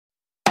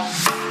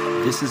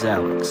This is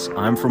Alex.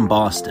 I'm from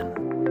Boston.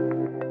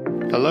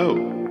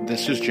 Hello,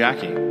 this is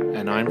Jackie,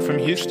 and I'm from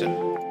Houston.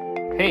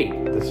 Hey,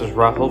 this is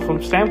Rahul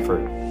from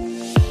Stamford.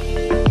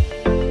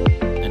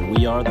 And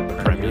we are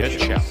the Premier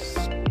Chels.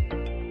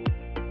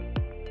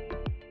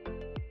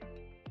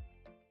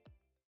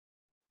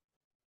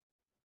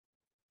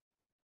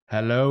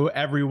 Hello,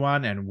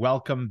 everyone, and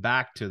welcome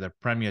back to the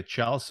Premier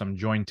Chels. I'm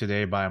joined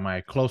today by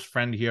my close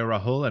friend here,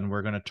 Rahul, and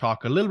we're going to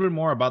talk a little bit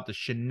more about the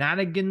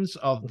shenanigans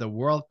of the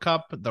World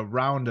Cup, the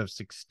round of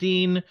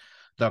 16,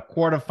 the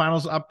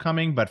quarterfinals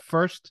upcoming. But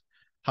first,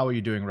 how are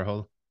you doing,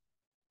 Rahul?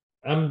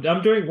 I'm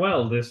doing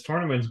well. This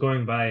tournament's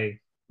going by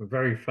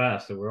very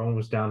fast, and we're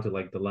almost down to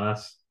like the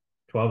last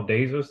 12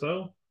 days or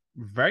so.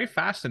 Very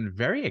fast and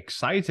very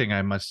exciting,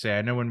 I must say.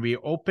 I know when we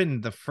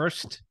opened the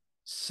first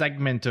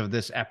segment of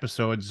this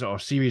episodes or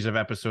series of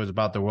episodes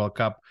about the World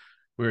Cup,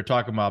 we were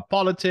talking about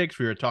politics,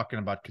 we were talking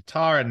about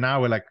Qatar, and now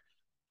we're like,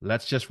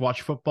 let's just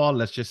watch football,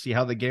 let's just see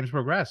how the games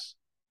progress.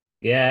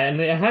 Yeah,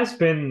 and it has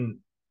been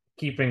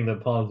keeping the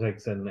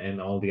politics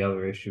and all the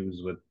other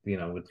issues with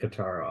with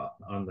Qatar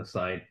on the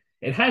side.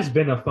 It has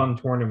been a fun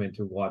tournament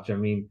to watch. I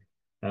mean,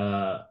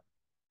 I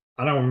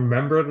don't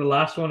remember the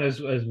last one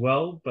as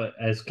well, but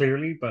as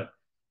clearly, but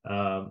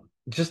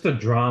just the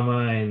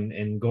drama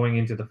and going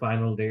into the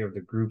final day of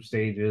the group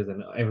stages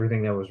and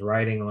everything that was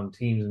riding on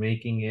teams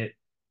making it,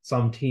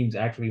 some teams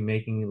actually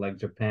making it, like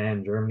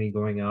Japan, Germany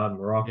going out,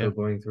 Morocco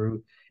going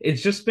through.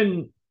 It's just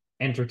been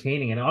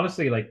entertaining. And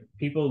honestly, like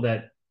people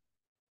that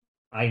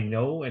I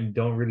know and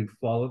don't really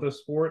follow the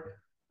sport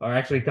are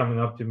actually coming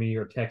up to me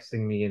or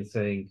texting me and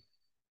saying,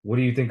 what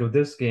do you think of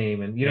this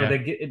game? And they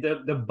get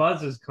the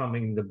buzz is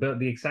coming,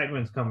 the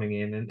excitement's coming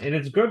in, and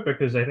it's good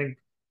because I think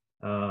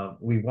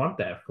we want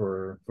that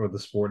for the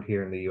sport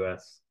here in the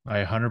US.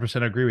 I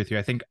 100% agree with you.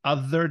 I think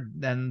other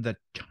than the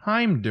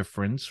time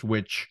difference,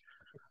 which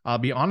I'll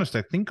be honest,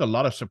 I think a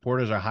lot of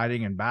supporters are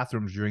hiding in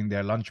bathrooms during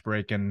their lunch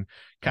break and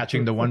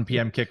catching the 1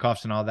 p.m.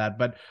 kickoffs and all that.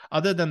 But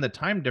other than the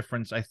time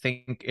difference, I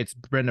think it's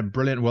been a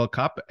brilliant World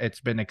Cup. It's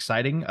been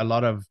exciting. A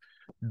lot of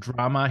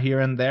drama here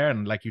and there.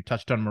 And like you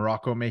touched on,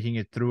 Morocco making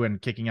it through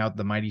and kicking out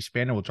the mighty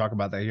Spain. And we'll talk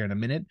about that here in a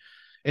minute.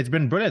 It's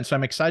been brilliant. So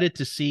I'm excited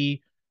to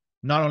see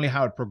not only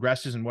how it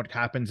progresses and what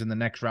happens in the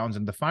next rounds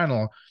in the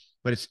final,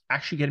 but it's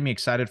actually getting me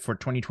excited for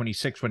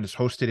 2026 when it's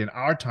hosted in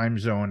our time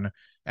zone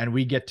and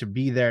we get to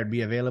be there and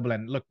be available.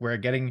 And look, we're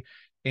getting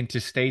into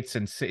states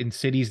and in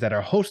cities that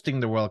are hosting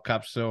the World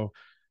Cup. So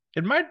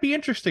it might be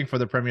interesting for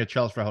the Premier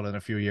Chels for in a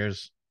few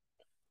years.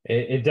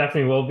 It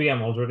definitely will be.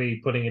 I'm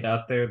already putting it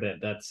out there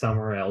that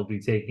summer I'll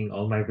be taking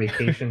all my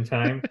vacation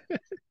time.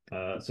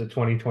 So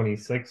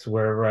 2026,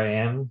 wherever I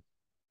am,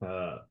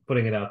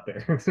 putting it out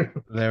there.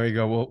 There we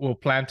go. We'll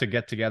plan to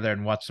get together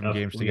and watch some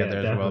games together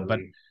as well.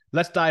 But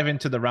let's dive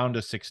into the round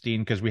of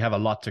 16 because we have a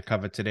lot to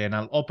cover today. And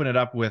I'll open it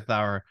up with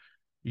our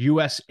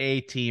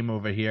USA team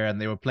over here, and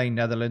they were playing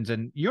Netherlands.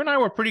 And you and I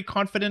were pretty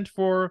confident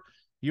for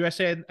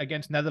USA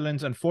against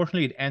Netherlands.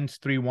 Unfortunately, it ends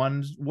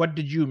 3-1. What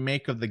did you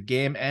make of the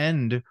game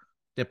and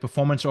the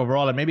performance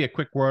overall? And maybe a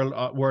quick word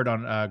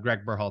on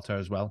Greg Berhalter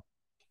as well.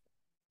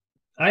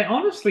 I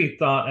honestly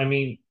thought, I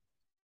mean,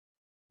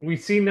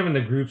 we've seen them in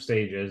the group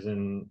stages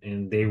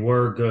and they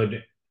were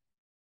good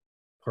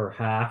per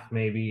half,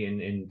 maybe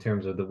in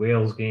terms of the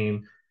Wales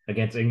game.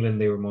 Against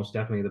England, they were most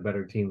definitely the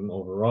better team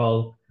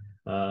overall.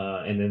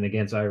 And then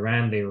against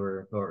Iran,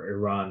 or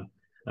Iran,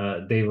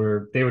 they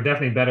were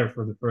definitely better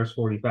for the first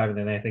 45, and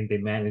then I think they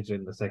managed it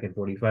in the second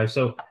 45.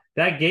 So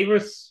that gave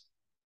us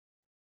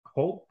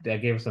hope,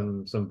 that gave us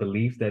some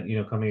belief that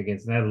coming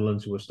against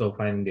Netherlands, who were still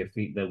finding their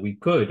feet, that we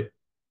could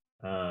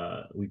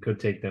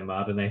take them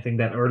out. And I think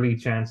that early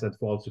chance that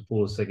falls to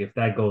Pulisic, if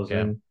that goes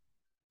in,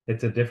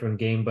 it's a different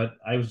game. But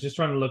I was just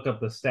trying to look up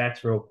the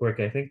stats real quick.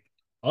 I think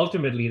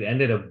ultimately it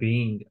ended up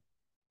being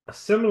a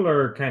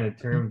similar kind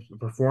of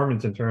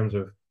performance in terms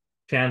of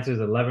chances: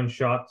 11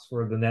 shots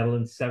for the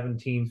Netherlands,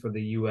 17 for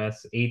the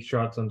US, 8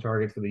 shots on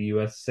target for the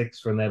US,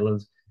 6 for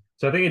Netherlands.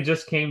 So I think it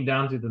just came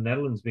down to the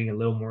Netherlands being a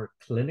little more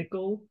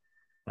clinical.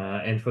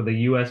 And for the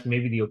US,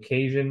 maybe the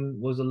occasion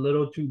was a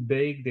little too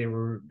big. They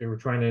were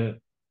trying to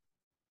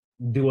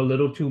do a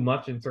little too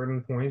much in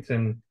certain points,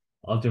 and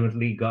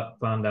ultimately got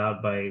found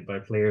out by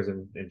players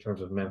in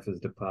terms of Memphis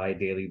Depay,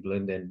 Daley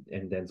Blind,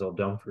 and Denzel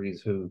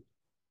Dumfries, who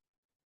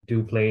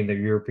do play in the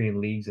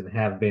European leagues and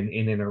have been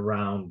in and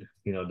around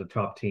the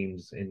top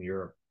teams in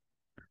Europe.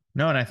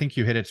 No, and I think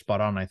you hit it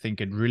spot on. I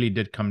think it really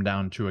did come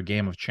down to a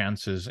game of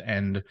chances.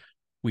 And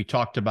we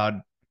talked about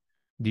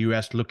the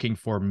US looking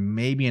for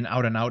maybe an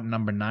out-and-out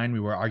number 9. We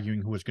were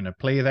arguing who was going to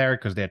play there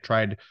because they had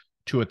tried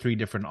 2 or 3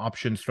 different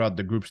options throughout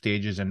the group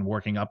stages and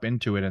working up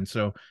into it. And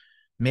so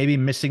maybe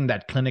missing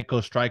that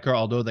clinical striker,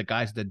 although the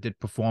guys that did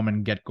perform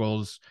and get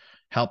goals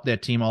helped their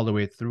team all the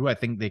way through. I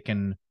think they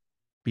can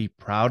be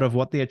proud of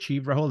what they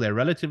achieved, Rahul. They're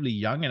relatively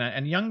young,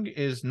 and young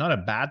is not a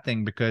bad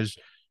thing because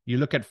you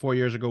look at 4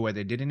 years ago where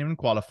they didn't even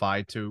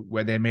qualify to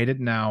where they made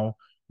it now,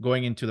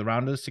 going into the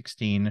round of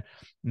 16.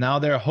 Now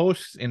they're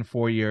hosts in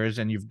 4 years,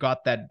 and you've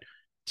got that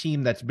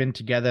team that's been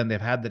together and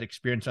they've had that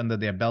experience under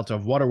their belt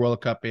of what a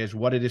World Cup is,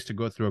 what it is to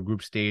go through a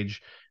group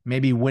stage,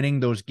 maybe winning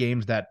those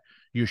games that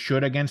you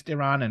should against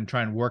Iran and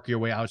try and work your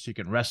way out so you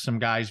can rest some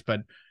guys.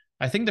 But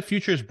I think the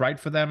future is bright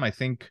for them. I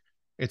think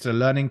it's a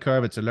learning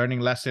curve. It's a learning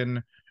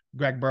lesson.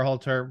 Greg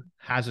Berhalter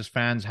has his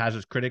fans, has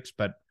his critics,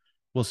 but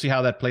we'll see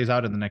how that plays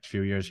out in the next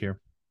few years here.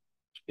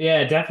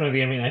 Yeah,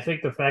 definitely. I mean, I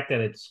think the fact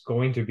that it's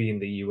going to be in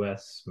the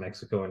US,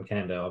 Mexico, and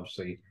Canada,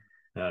 obviously,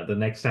 the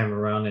next time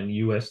around, and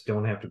US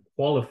don't have to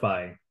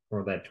qualify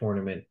for that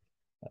tournament.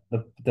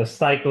 The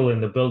cycle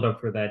and the build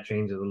up for that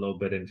changes a little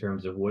bit in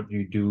terms of what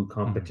you do,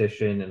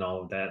 competition, and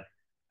all of that.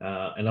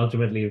 And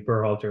ultimately, if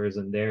Berhalter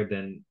isn't there,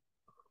 then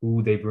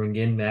who they bring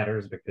in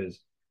matters, because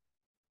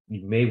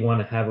you may want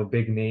to have a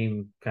big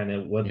name kind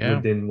of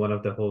within one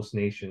of the host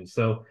nations.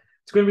 So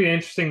it's going to be an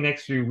interesting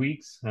next few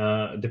weeks,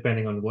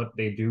 depending on what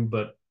they do.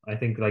 But I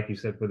think, like you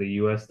said, for the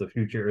US, the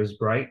future is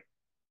bright.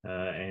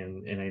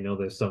 And I know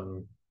there's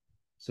some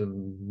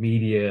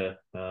media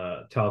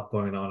talk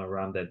going on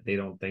around that they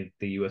don't think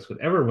the US would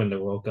ever win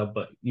the World Cup,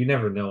 but you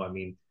never know. I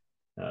mean,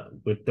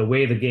 with the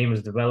way the game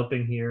is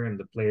developing here and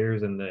the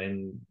players and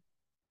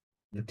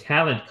the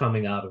talent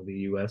coming out of the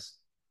US,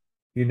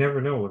 you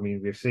never know. I mean,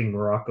 we're seeing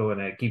Morocco,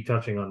 and I keep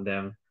touching on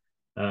them,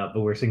 but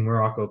we're seeing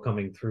Morocco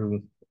coming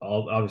through,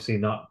 obviously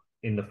not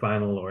in the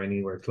final or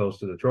anywhere close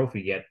to the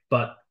trophy yet,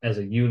 but as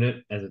a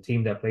unit, as a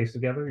team that plays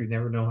together, you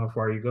never know how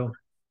far you go.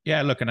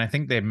 Yeah, look, and I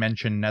think they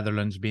mentioned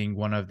Netherlands being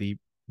one of the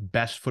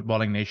best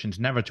footballing nations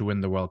never to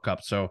win the World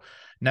Cup. So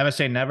never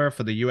say never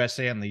for the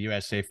USA and the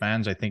USA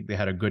fans. I think they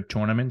had a good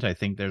tournament. I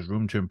think there's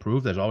room to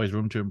improve. There's always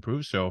room to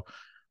improve. So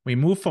we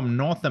move from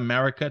North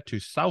America to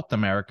South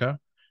America,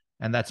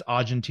 and that's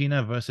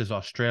Argentina versus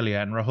Australia.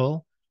 And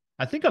Rahul,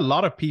 I think a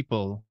lot of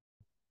people,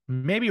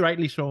 maybe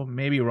rightly so,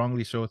 maybe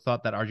wrongly so,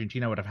 thought that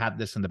Argentina would have had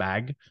this in the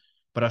bag.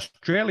 But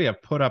Australia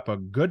put up a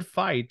good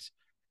fight.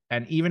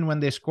 And even when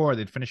they scored,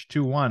 it finished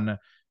 2-1.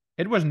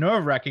 It was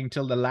nerve-wracking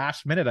till the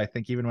last minute, I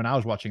think, even when I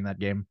was watching that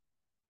game.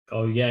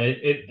 Oh, yeah.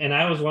 And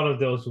I was one of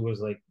those who was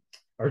like,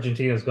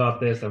 Argentina's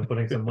got this. I'm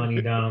putting some money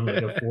down on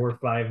like a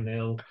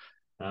 4-5-0.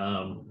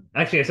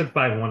 Actually, I said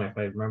 5-1 if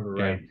I remember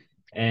right.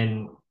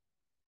 And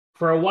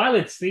for a while,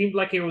 it seemed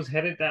like it was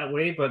headed that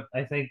way, but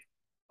I think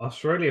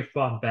Australia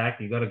fought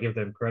back. You got to give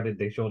them credit.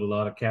 They showed a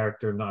lot of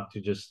character not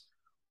to just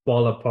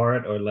fall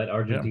apart or let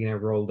Argentina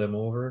roll them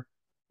over,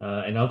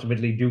 and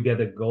ultimately do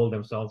get a goal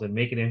themselves and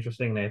make it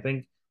interesting. And I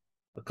think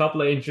a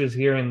couple of inches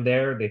here and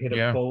there, they hit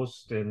a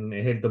post and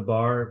it hit the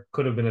bar.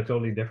 Could have been a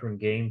totally different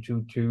game,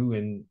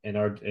 2-2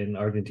 in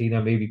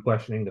Argentina, maybe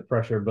questioning the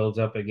pressure builds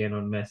up again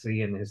on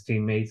Messi and his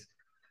teammates.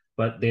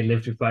 But they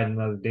live to fight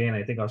another day, and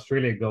I think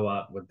Australia go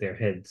out with their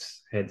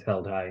heads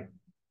held high.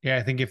 Yeah,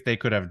 I think if they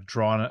could have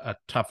drawn a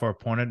tougher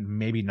opponent,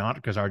 maybe not,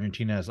 because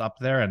Argentina is up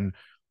there, and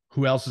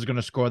who else is going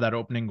to score that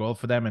opening goal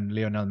for them? And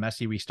Lionel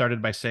Messi. We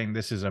started by saying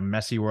this is a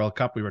Messi World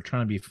Cup. We were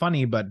trying to be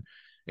funny, but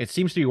it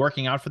seems to be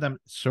working out for them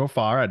so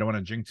far. I don't want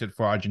to jinx it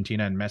for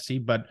Argentina and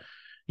Messi, but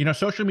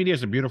social media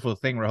is a beautiful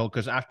thing, Rahul,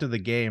 because after the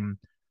game,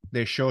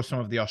 they show some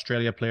of the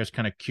Australia players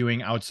kind of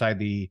queuing outside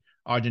the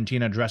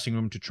Argentina dressing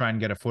room to try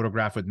and get a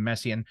photograph with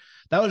Messi. And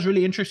that was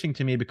really interesting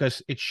to me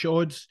because it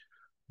shows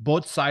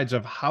both sides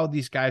of how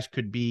these guys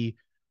could be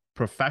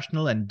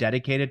professional and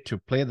dedicated to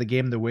play the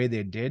game the way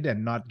they did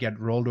and not get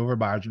rolled over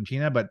by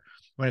Argentina. But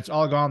when it's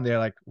all gone, they're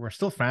like, we're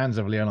still fans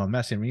of Lionel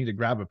Messi and we need to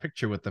grab a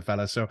picture with the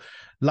fella. So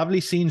lovely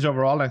scenes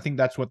overall. I think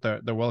that's what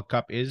the World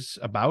Cup is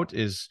about,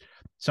 is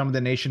some of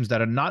the nations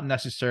that are not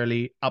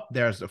necessarily up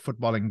there as the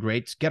footballing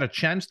greats get a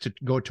chance to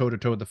go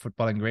toe-to-toe with the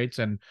footballing greats,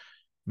 and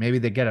maybe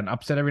they get an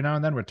upset every now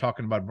and then. We're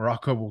talking about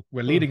Morocco.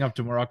 We're leading up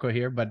to Morocco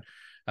here, but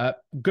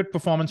good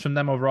performance from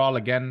them overall.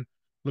 Again,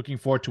 looking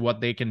forward to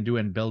what they can do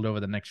and build over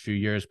the next few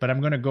years. But I'm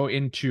going to go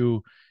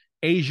into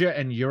Asia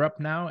and Europe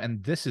now,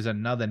 and this is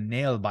another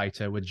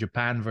nail-biter with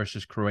Japan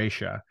versus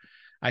Croatia.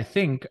 I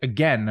think,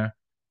 again,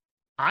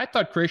 I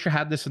thought Croatia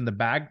had this in the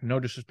bag. No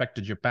disrespect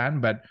to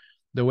Japan, but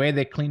the way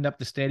they cleaned up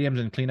the stadiums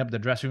and cleaned up the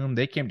dressing room,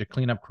 they came to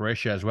clean up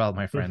Croatia as well,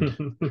 my friend.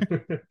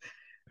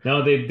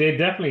 No, they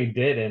definitely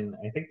did, and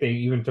I think they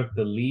even took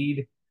the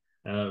lead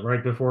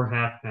right before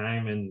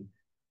halftime.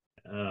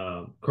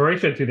 And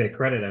Croatia, to their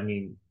credit, I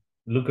mean,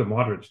 Luka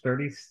Modric,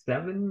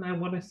 37, I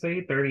want to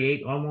say,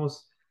 38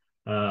 almost,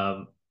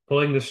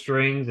 pulling the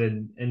strings,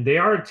 and they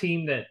are a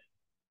team that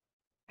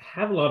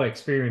have a lot of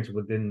experience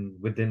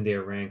within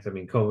their ranks. I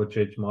mean,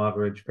 Kovacic,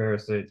 Modric,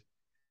 Perisic,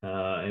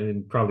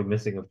 and probably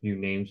missing a few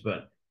names,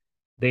 but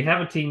they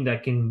have a team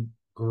that can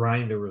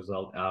grind a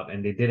result out,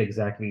 and they did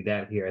exactly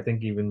that here. I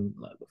think even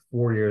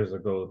 4 years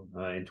ago,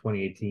 in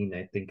 2018,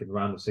 I think in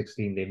round of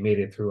 16, they made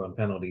it through on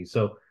penalties.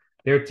 So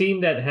they're a team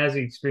that has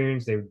the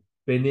experience. They've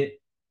been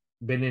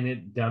in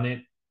it, done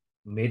it,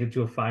 made it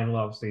to a final,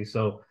 obviously.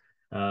 So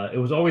it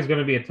was always going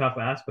to be a tough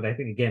ask, but I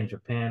think, again,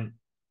 Japan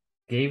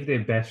gave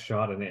their best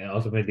shot, and it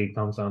ultimately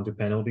comes down to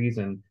penalties.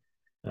 And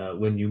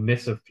when you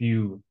miss a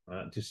few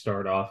to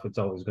start off, it's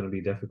always going to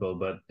be difficult.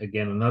 But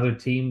again, another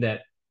team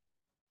that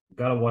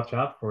got to watch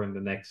out for in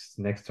the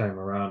next time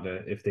around.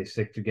 If they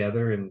stick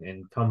together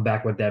and come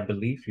back with that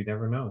belief, you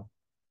never know.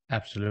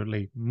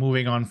 Absolutely.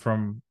 Moving on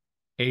from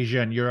Asia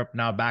and Europe,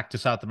 now back to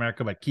South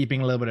America, but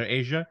keeping a little bit of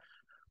Asia.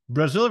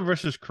 Brazil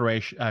versus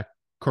Korea,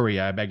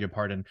 I beg your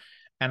pardon.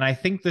 And I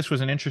think this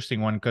was an interesting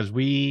one because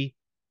we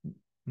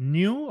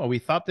knew or we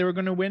thought they were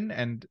going to win,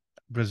 and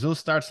Brazil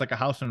starts like a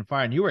house on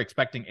fire, and you were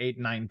expecting 8,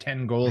 9,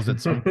 10 goals at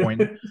some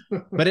point,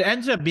 but it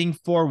ends up being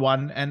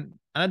 4-1. And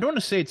I don't want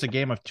to say it's a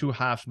game of two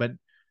halves, but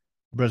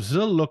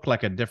Brazil looked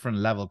like a different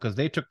level because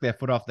they took their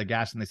foot off the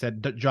gas and they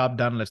said, job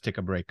done, let's take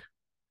a break.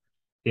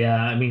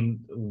 Yeah, I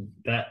mean,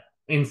 that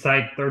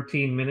inside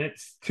 13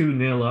 minutes,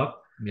 2-0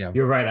 up. Yeah,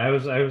 you're right. I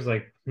was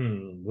like,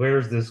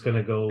 where's this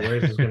gonna go?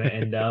 Where's this gonna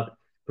end up?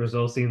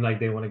 Brazil seemed like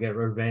they want to get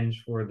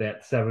revenge for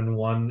that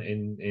 7-1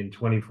 in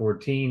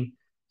 2014.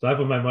 So I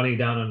put my money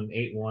down on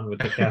 8-1 with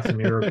the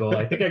Casemiro goal.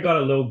 I think I got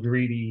a little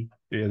greedy.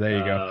 Yeah, there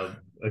you go.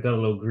 I got a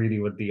little greedy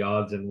with the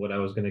odds and what I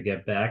was going to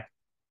get back.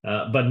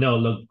 But no,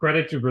 look,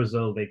 credit to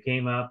Brazil. They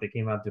came out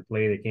to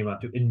play. They came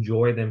out to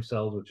enjoy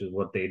themselves, which is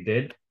what they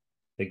did.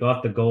 They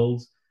got the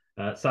goals.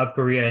 South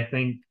Korea, I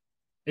think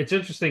it's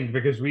interesting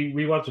because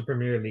we watch the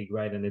Premier League,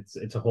 right? And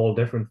it's a whole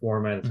different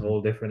format. It's a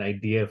whole different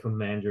idea from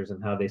managers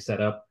and how they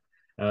set up.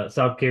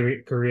 South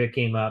Korea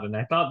came out, and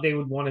I thought they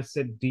would want to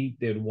sit deep.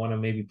 They would want to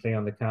maybe play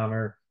on the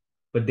counter,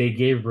 but they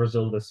gave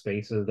Brazil the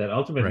spaces that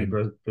ultimately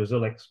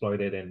Brazil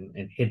exploited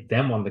and hit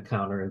them on the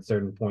counter in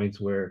certain points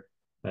where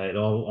it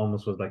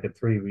almost was like a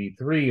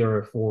 3v3 or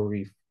a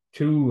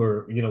 4v2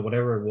 or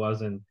whatever it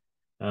was. And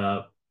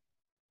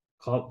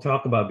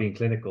talk about being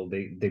clinical.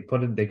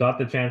 They got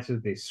the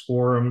chances, they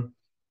score them,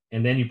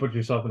 and then you put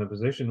yourself in a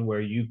position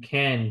where you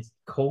can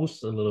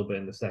coast a little bit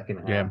in the second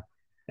half. Yeah.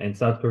 And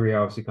South Korea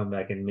obviously come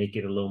back and make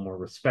it a little more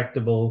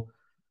respectable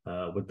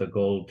with the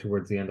goal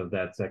towards the end of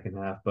that second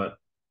half. But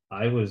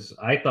I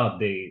thought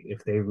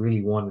if they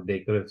really wanted, they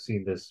could have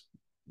seen this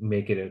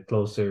make it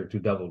closer to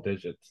double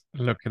digits.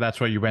 Look, that's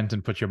why you went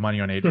and put your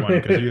money on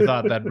 8-1 because you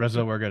thought that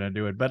Brazil were going to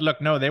do it. But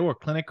look, no, they were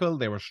clinical.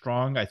 They were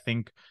strong. I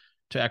think,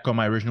 to echo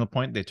my original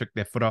point, they took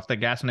their foot off the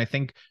gas. And I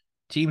think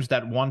teams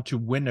that want to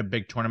win a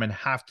big tournament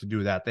have to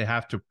do that. They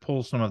have to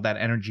pull some of that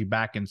energy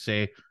back and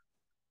say,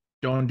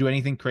 don't do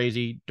anything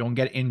crazy. Don't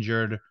get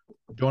injured.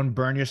 Don't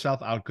burn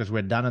yourself out because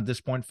we're done at this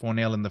point.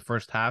 4-0 in the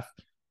first half.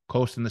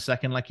 Coast in the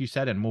second, like you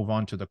said, and move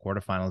on to the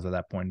quarterfinals at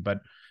that point. But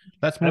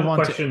let's move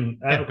on to...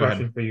 I have a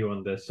question for you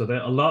on this. So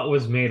a lot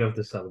was made of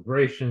the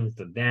celebrations,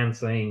 the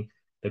dancing.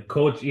 The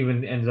coach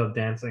even ends up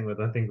dancing with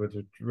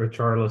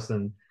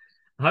Richarlison.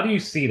 How do you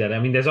see that? I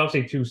mean, there's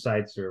obviously two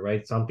sides to it,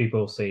 right? Some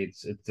people say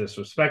it's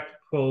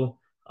disrespectful.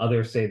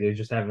 Others say they're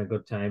just having a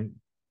good time.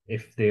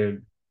 If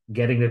they're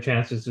getting the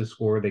chances to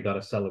score, they got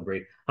to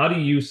celebrate. How do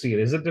you see it?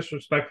 Is it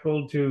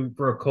disrespectful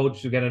for a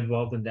coach to get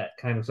involved in that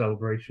kind of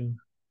celebration?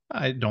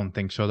 I don't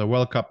think so. The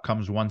World Cup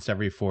comes once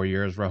every 4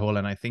 years, Rahul.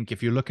 And I think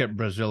if you look at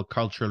Brazil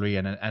culturally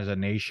and as a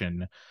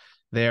nation,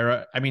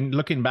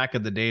 looking back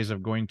at the days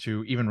of going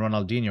to even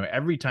Ronaldinho,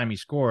 every time he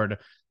scored,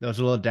 there was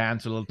a little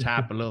dance, a little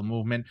tap, a little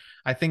movement.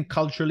 I think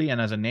culturally and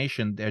as a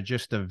nation, they're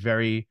just a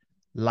very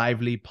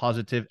lively,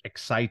 positive,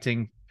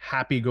 exciting,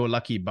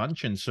 happy-go-lucky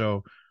bunch. And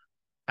so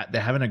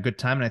they're having a good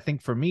time. And I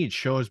think for me, it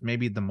shows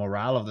maybe the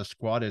morale of the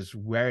squad is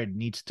where it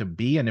needs to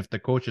be. And if the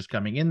coach is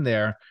coming in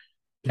there,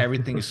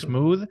 everything's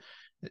smooth.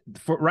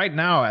 For right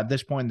now, at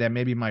this point, that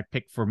may be my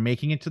pick for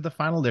making it to the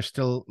final. There's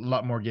still a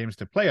lot more games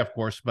to play, of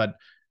course, but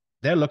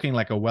they're looking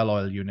like a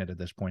well-oiled unit at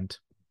this point.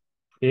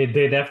 They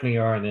definitely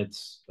are, and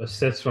it's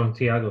assists from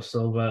Thiago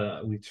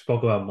Silva. We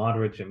spoke about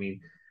Modric. I mean,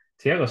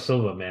 Thiago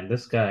Silva, man,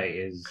 this guy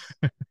is...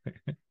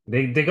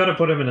 they got to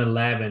put him in a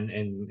lab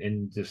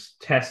and just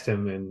test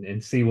him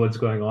and see what's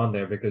going on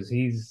there because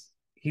he's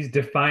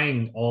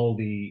defying all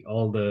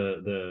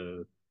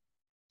the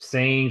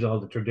sayings, all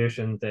the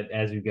traditions that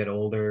as you get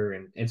older,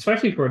 and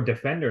especially for a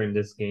defender in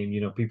this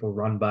game, people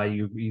run by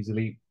you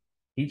easily.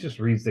 He just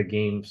reads the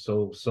game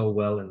so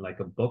well in like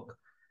a book.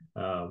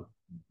 I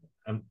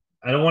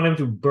don't want him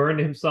to burn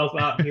himself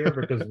out here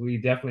because we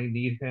definitely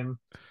need him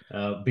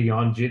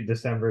beyond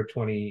December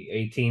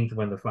 2018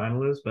 when the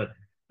final is. But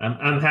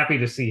I'm happy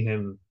to see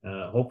him.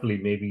 Hopefully,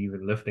 maybe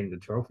even lifting the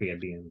trophy at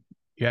the end.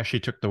 Yeah, she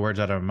took the words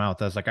out of her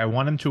mouth. I was like, I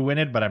want him to win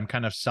it, but I'm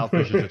kind of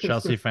selfish as a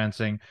Chelsea fan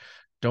saying,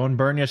 don't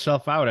burn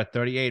yourself out at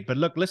 38. But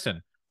look,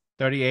 listen,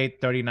 38,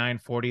 39,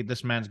 40,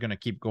 this man's going to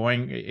keep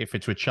going. If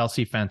it's with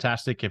Chelsea,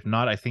 fantastic. If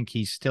not, I think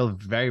he's still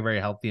very, very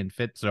healthy and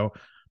fit. So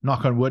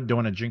knock on wood, don't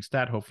want to jinx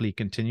that. Hopefully he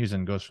continues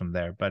and goes from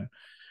there. But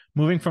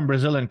moving from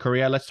Brazil and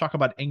Korea, let's talk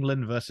about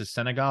England versus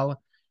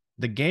Senegal.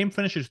 The game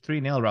finishes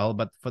 3-0, Rahul,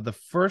 but for the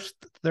first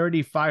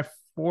 35,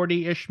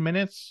 40-ish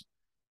minutes,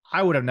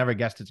 I would have never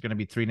guessed it's going to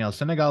be 3-0.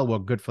 Senegal were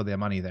good for their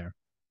money there.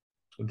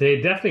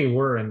 They definitely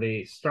were, and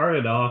they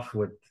started off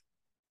with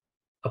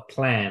a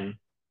plan,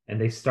 and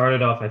they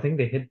started off, I think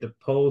they hit the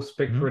post.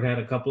 Pickford had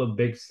a couple of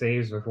big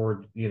saves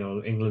before,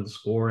 England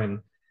score, and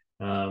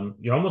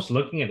you're almost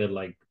looking at it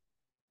like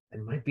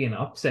it might be an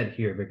upset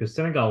here because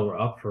Senegal were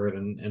up for it,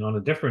 and on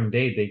a different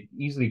day, they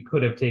easily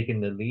could have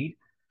taken the lead,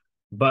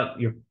 but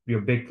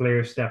your big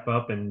players step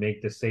up and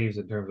make the saves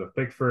in terms of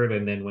Pickford,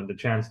 and then when the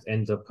chance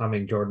ends up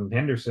coming, Jordan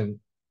Henderson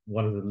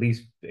one of the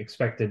least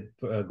expected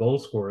goal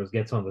scorers,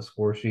 gets on the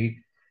score sheet.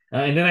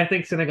 And then I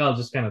think Senegal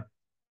just kind of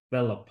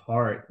fell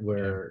apart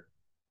where,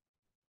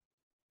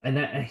 and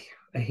I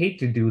hate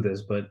to do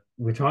this, but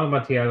we're talking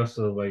about Thiago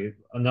Silva,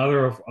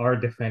 another of our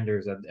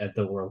defenders at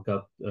the World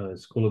Cup,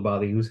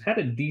 Koulibaly, who's had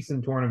a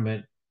decent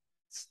tournament,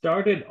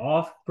 started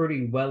off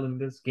pretty well in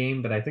this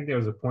game, but I think there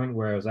was a point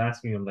where I was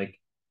asking him, like,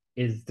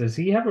 does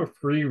he have a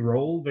free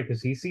role?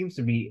 Because he seems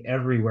to be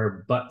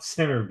everywhere but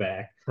center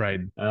back.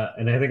 Right.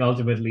 And I think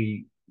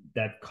ultimately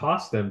that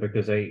cost them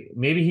because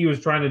maybe he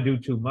was trying to do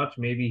too much.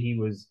 Maybe he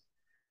was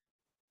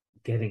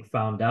getting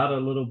found out a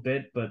little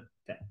bit, but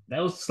that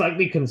was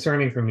slightly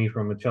concerning for me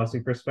from a Chelsea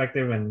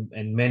perspective. And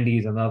Mendy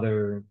is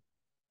another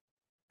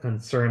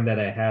concern that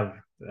I have,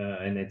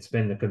 and it's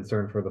been a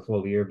concern for the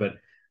full year. But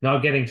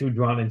not getting too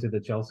drawn into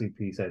the Chelsea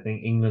piece, I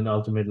think England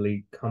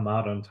ultimately come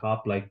out on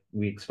top like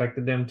we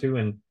expected them to,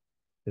 and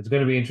it's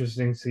going to be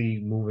interesting to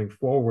see moving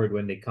forward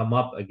when they come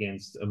up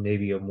against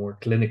maybe a more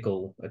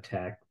clinical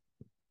attack,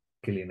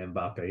 Kylian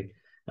Mbappe,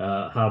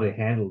 how they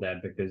handle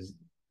that, because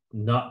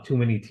not too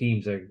many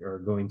teams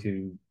are going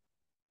to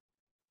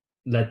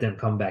let them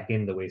come back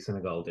in the way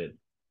Senegal did.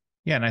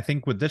 Yeah, and I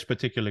think with this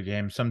particular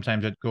game,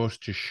 sometimes it goes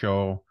to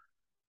show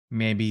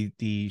maybe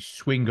the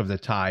swing of the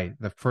tide.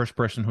 The first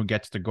person who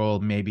gets the goal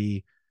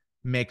maybe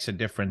makes a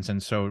difference.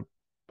 And so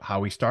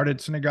how we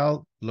started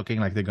Senegal, looking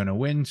like they're going to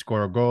win,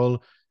 score a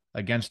goal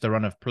against the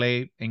run of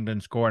play,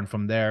 England score, and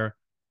from there,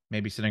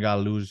 maybe Senegal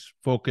lose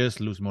focus,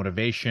 lose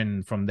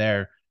motivation. From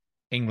there,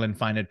 England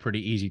find it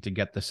pretty easy to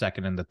get the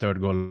second and the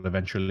third goal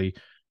eventually.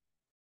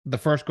 The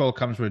first goal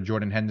comes with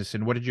Jordan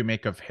Henderson. What did you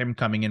make of him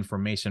coming in for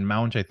Mason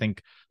Mount? I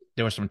think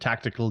there were some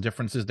tactical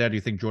differences there. Do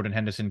you think Jordan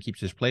Henderson keeps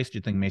his place? Do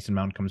you think Mason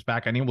Mount comes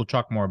back? I think we'll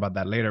talk more about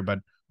that later, but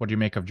what do you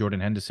make of Jordan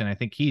Henderson? I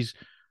think he's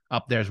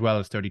up there as well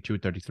as 32,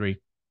 33.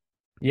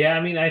 Yeah,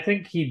 I mean, I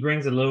think he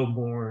brings a little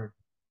more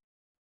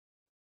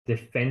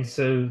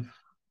defensive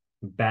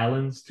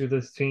balance to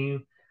this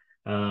team.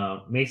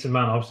 Mason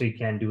Mount obviously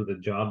can do the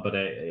job, but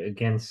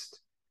against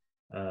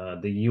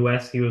the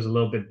US, he was a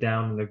little bit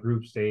down in the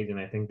group stage, and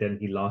I think then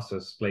he lost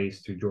his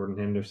place to Jordan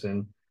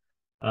Henderson.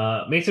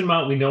 Mason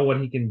Mount, we know what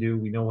he can do.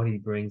 We know what he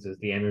brings as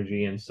the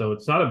energy. And so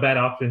it's not a bad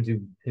option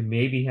to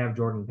maybe have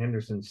Jordan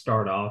Henderson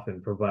start off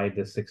and provide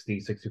the 60,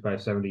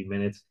 65, 70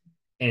 minutes.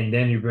 And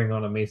then you bring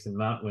on a Mason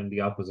Mount when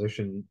the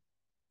opposition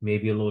may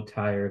be a little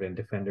tired and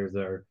defenders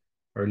are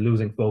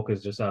losing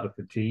focus just out of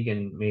fatigue,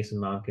 and Mason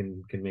Mount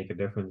can make a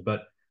difference.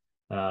 But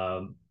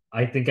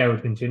I think I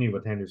would continue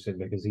with Henderson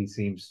because he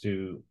seems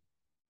to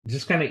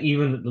just kind of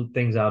even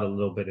things out a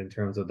little bit in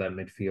terms of that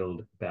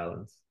midfield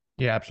balance.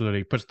 Yeah,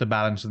 absolutely. Puts the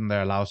balance in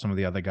there, allows some of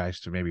the other guys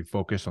to maybe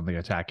focus on the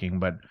attacking.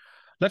 But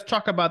let's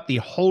talk about the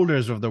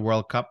holders of the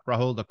World Cup,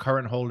 Rahul, the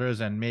current holders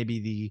and maybe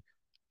the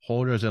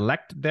holders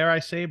elect, dare I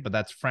say, but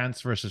that's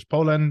France versus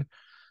Poland.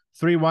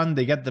 3-1,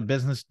 they get the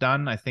business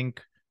done. I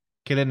think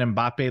Kylian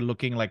Mbappe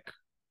looking like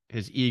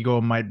his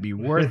ego might be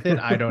worth it.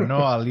 I don't know.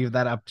 I'll leave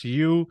that up to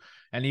you.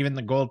 And even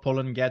the goal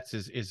Poland gets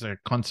is a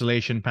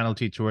consolation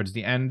penalty towards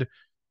the end.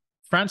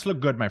 France look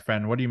good, my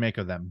friend. What do you make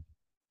of them?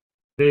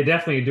 They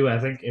definitely do. I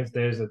think if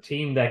there's a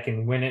team that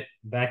can win it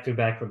back to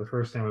back for the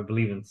first time, I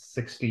believe in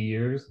 60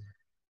 years,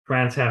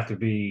 France have to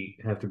be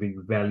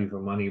value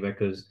for money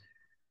because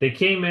they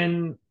came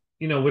in,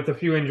 with a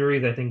few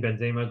injuries. I think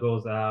Benzema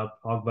goes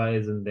out, Pogba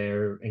isn't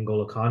there,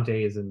 N'Golo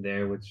Kante isn't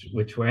there,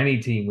 which for any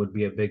team would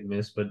be a big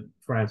miss. But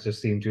France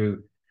just seemed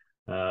to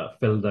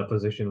fill that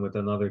position with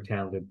another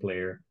talented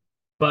player.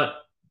 But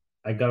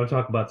I got to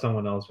talk about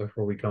someone else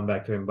before we come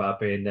back to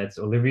Mbappe, and that's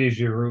Olivier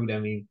Giroud. I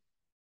mean,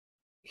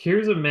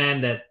 here's a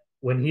man that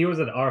when he was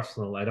at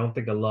Arsenal, I don't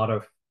think a lot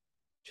of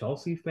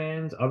Chelsea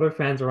fans, other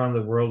fans around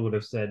the world would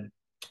have said,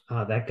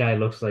 that guy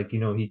looks like,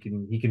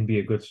 he can be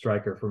a good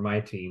striker for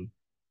my team.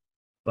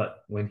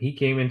 But when he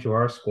came into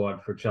our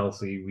squad for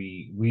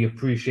Chelsea, we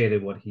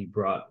appreciated what he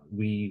brought.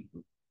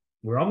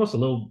 We're almost a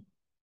little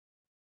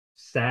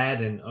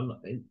sad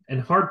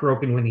and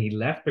heartbroken when he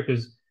left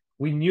because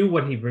we knew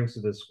what he brings to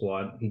the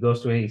squad. He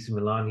goes to AC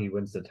Milan, he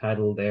wins the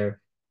title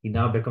there. He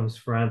now becomes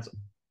France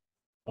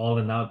all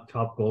in out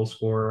top goal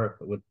scorer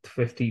with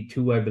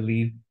 52, I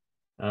believe.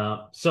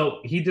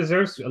 So he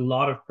deserves a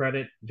lot of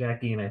credit,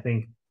 Jackie, and I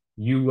think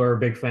you are a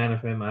big fan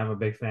of him. I'm a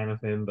big fan of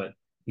him, but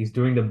he's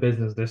doing the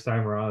business this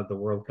time around at the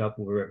World Cup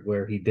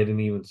where he didn't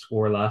even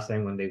score last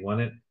time when they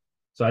won it.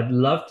 So I'd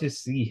love to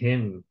see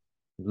him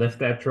lift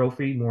that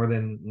trophy more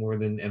than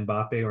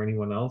Mbappe or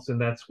anyone else in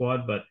that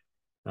squad. But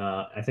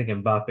I think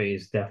Mbappe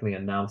is definitely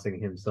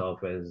announcing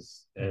himself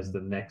as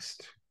the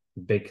next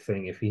big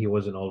thing if he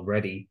wasn't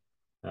already,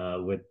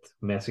 with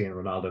Messi and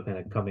Ronaldo kind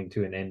of coming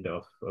to an end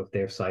of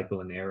their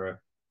cycle and era.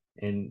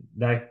 And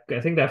that,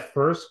 I think that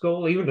first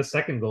goal, even the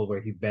second goal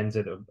where he bends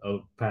it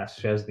out past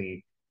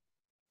Szczesny,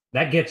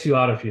 that gets you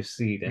out of your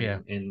seat.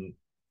 And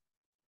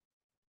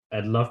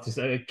I'd love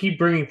to keep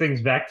bringing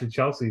things back to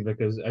Chelsea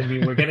because, I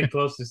mean, we're getting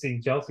close to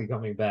seeing Chelsea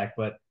coming back.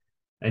 But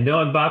I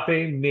know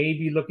Mbappe may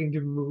be looking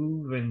to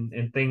move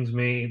and things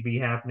may be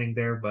happening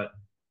there. But,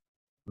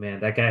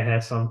 man, that guy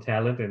has some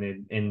talent.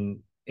 And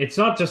it's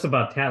not just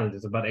about talent;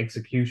 it's about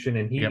execution,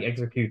 and he Yep.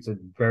 executes it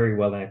very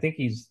well. And I think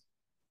he's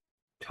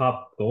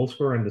top goal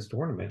scorer in this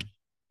tournament.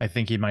 I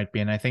think he might be.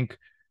 And I think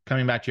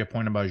coming back to your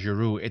point about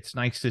Giroud, it's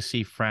nice to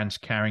see France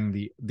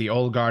carrying the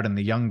old guard and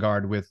the young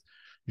guard, with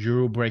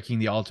Giroud breaking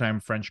the all-time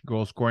French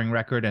goal scoring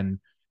record, and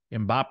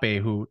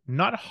Mbappe, who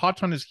not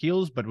hot on his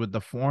heels, but with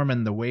the form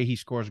and the way he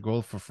scores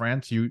goals for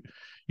France, you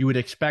would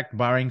expect,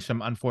 barring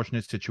some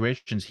unfortunate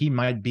situations, he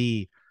might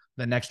be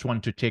the next one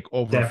to take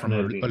over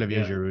Definitely, from Olivier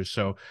yeah. Giroud.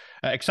 So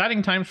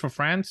exciting times for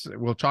France.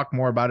 We'll talk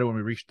more about it when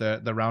we reach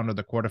the round of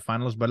the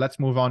quarterfinals, but let's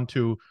move on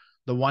to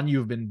the one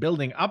you've been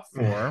building up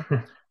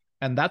for,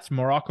 and that's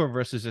Morocco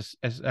versus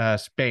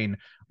Spain.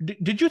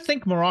 Did you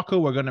think Morocco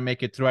were going to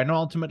make it through? I know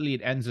ultimately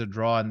it ends a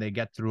draw and they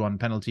get through on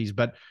penalties,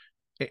 but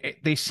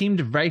they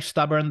seemed very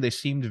stubborn. They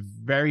seemed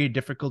very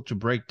difficult to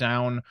break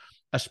down.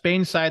 A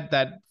Spain side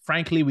that,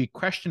 frankly, we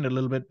questioned a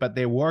little bit, but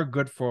they were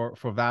good for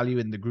value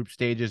in the group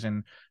stages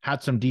and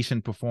had some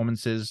decent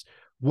performances.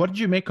 What did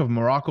you make of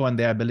Morocco and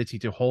their ability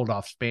to hold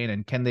off Spain,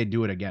 and can they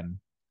do it again?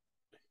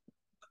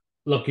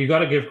 Look, you got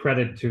to give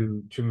credit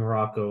to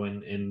Morocco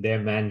and their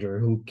manager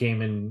who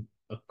came in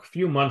a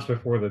few months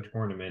before the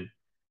tournament.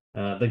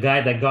 The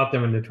guy that got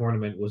them in the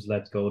tournament was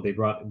Let's Go. They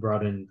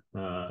brought in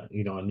a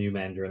new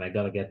manager, and I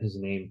got to get his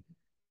name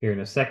here in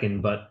a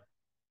second. But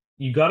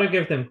you got to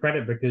give them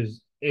credit,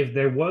 because if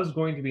there was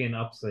going to be an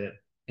upset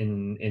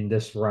in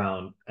this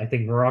round, I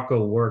think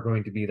Morocco were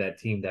going to be that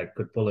team that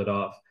could pull it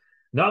off.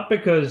 Not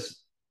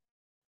because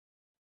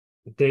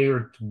they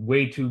are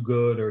way too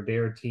good or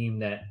they're a team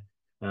that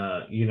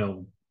uh, you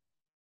know,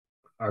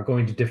 are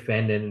going to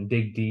defend and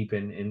dig deep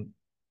and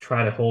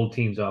try to hold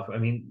teams off. I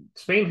mean,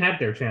 Spain had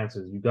their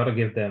chances. You got to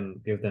give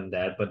them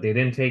that, but they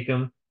didn't take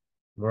them.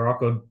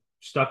 Morocco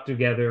stuck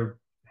together,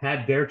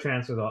 had their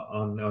chances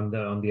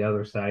on the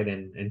other side,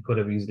 and could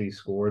have easily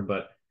scored.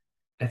 But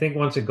I think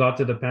once it got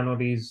to the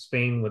penalties,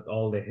 Spain, with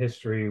all the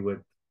history with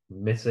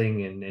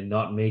missing and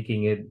not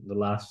making it the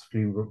last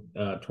few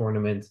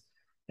tournaments,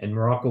 and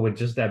Morocco with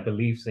just that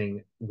belief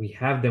saying we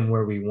have them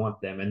where we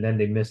want them, and then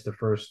they missed the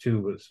first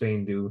two, with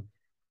Spain do.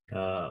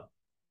 Uh,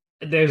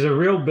 there's a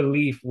real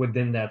belief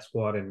within that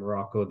squad in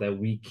Morocco that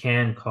we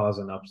can cause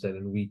an upset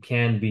and we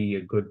can be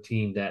a good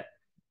team that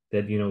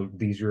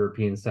these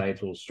European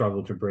sides will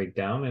struggle to break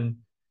down,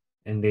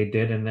 and they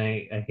did. And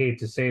I hate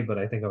to say it, but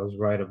I think I was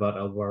right about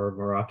Alvaro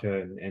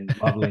Morata and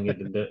modeling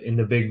it in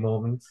the big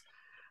moments.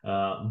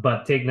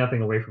 But take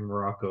nothing away from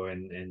Morocco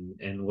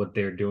and what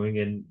they're doing.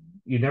 And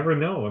you never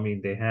know. I mean,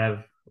 they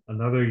have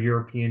another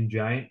European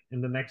giant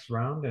in the next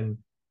round, and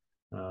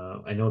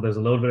I know there's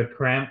a little bit of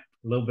cramp,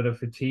 a little bit of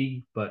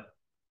fatigue, but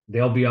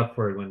they'll be up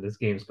for it when this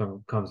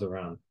comes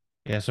around.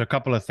 Yeah, so a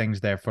couple of things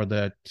there for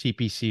the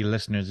TPC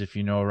listeners. If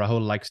you know,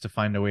 Rahul likes to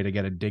find a way to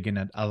get a dig in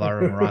at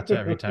Alvaro Morata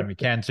every time he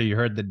can. So you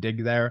heard the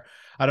dig there.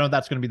 I don't know if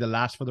that's going to be the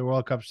last for the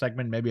World Cup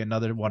segment. Maybe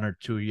another one or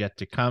two yet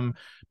to come.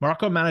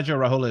 Morocco manager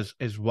Rahul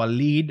is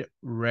Walid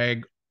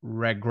Regragui.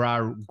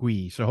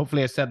 So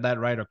hopefully I said that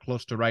right or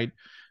close to right.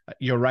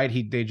 You're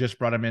right. They just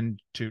brought him in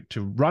to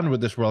run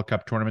with this World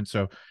Cup tournament.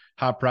 So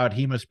how proud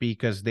he must be,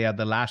 because they are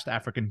the last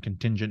African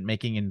contingent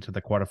making it into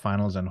the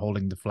quarterfinals and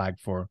holding the flag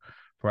for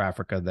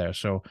Africa there.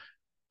 So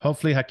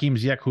hopefully Hakim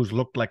Ziyech, who's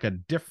looked like a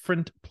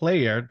different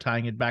player,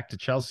 tying it back to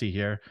Chelsea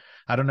here.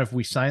 I don't know if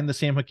we signed the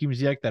same Hakim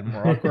Ziyech that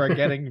Morocco are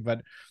getting,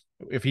 but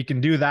if he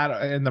can do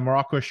that in the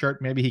Morocco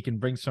shirt, maybe he can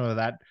bring some of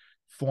that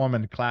form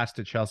and class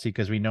to Chelsea,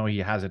 because we know he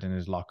has it in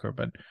his locker.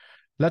 But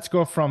let's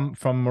go from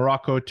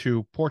Morocco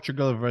to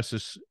Portugal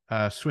versus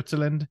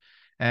Switzerland.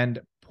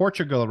 And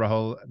Portugal,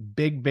 Rahul,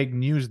 big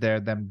news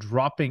there, them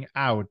dropping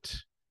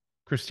out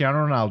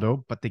Cristiano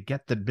Ronaldo, but they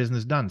get the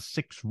business done,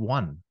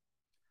 6-1.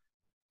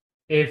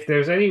 If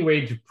there's any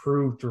way to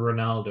prove to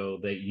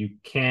Ronaldo that you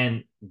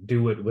can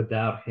do it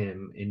without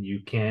him and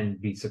you can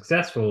be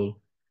successful,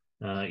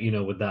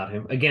 without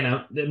him. Again,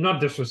 I'm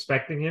not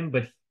disrespecting him,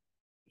 but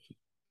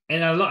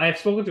I've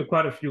spoken to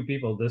quite a few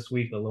people this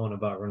week alone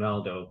about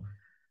Ronaldo.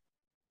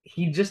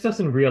 He just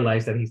doesn't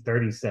realize that he's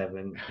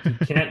 37.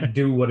 He can't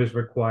do what is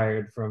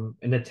required from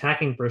an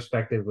attacking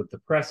perspective with the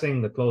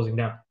pressing, the closing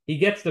down. He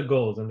gets the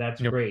goals, and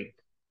that's great.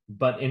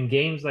 But in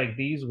games like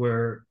these,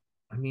 where,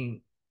 I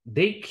mean,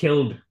 they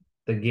killed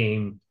the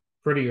game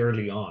pretty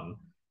early on.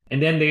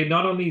 And then they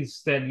not only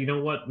said, you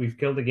know what, we've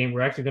killed the game,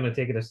 we're actually going to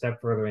take it a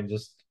step further and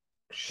just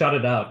shut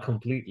it out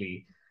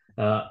completely.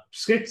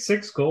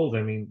 Six goals.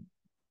 I mean,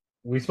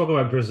 we spoke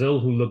about Brazil,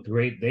 who looked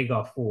great. They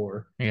got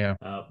four. Yeah.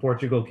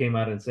 Portugal came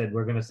out and said,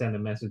 we're going to send a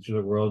message to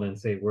the world and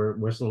say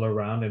we're still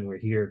around and we're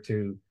here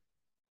to,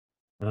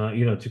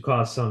 to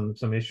cause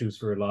some issues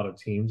for a lot of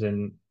teams.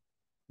 And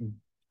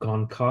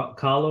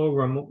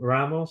Goncalo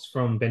Ramos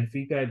from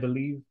Benfica, I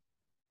believe,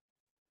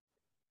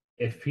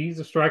 if he's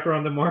a striker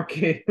on the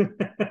market,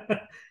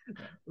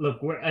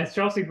 look, as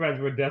Chelsea fans,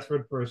 we're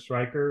desperate for a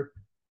striker,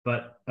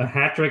 but a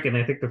hat trick, and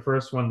I think the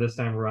first one this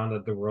time around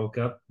at the World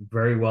Cup,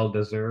 very well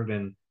deserved.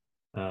 And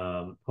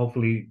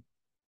hopefully,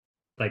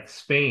 like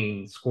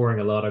Spain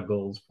scoring a lot of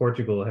goals,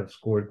 Portugal have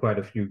scored quite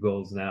a few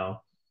goals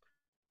now.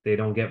 They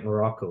don't get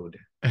Moroccoed.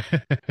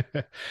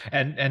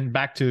 And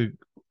back to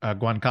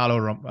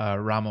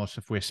Giancarlo Ramos,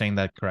 if we're saying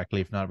that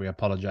correctly. If not, we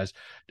apologize.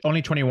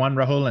 Only 21,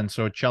 Rahul. And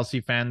so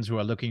Chelsea fans who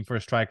are looking for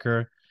a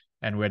striker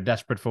and we're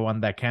desperate for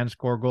one that can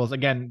score goals.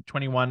 Again,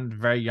 21,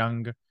 very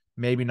young,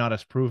 maybe not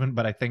as proven,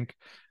 but I think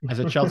as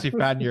a Chelsea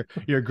fan,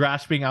 you're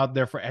grasping out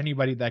there for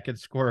anybody that can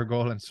score a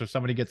goal. And so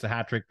somebody gets a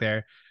hat trick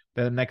there.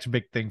 The next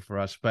big thing for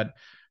us. But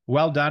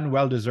well done,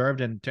 well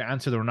deserved. And to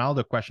answer the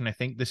Ronaldo question, I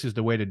think this is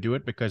the way to do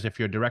it, because if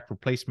your direct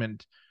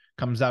replacement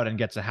comes out and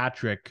gets a hat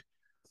trick,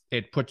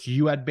 it puts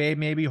you at bay,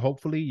 maybe.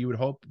 Hopefully, you would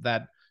hope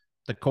that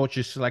the coach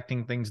is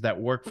selecting things that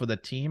work for the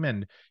team.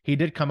 And he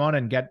did come on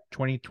and get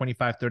 20,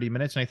 25, 30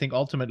 minutes. And I think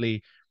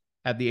ultimately,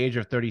 at the age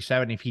of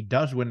 37, if he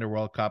does win the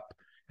World Cup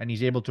and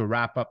he's able to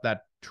wrap up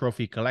that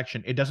trophy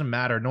collection, it doesn't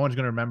matter. No one's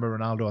going to remember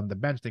Ronaldo on the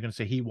bench. They're going to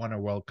say he won a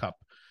World Cup.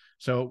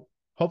 So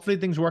hopefully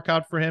things work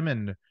out for him,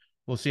 and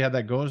we'll see how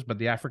that goes. But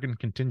the African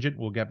contingent,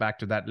 we'll get back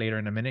to that later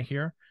in a minute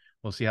here.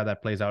 We'll see how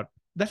that plays out.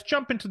 Let's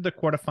jump into the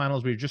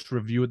quarterfinals. We've just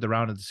reviewed the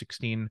round of the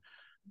 16.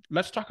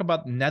 Let's talk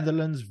about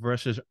Netherlands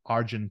versus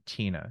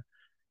Argentina.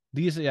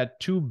 These are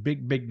two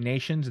big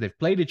nations. They've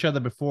played each other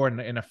before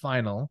in a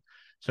final.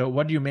 So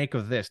what do you make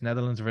of this,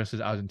 Netherlands versus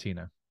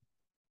Argentina?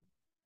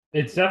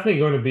 It's definitely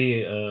going to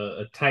be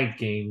a tight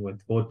game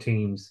with both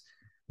teams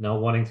not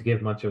wanting to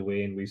give much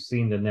away. And we've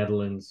seen the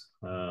Netherlands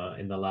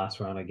in the last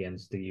round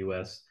against the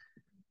US.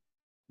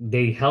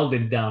 They held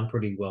it down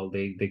pretty well.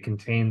 They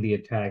contained the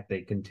attack.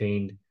 They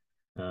contained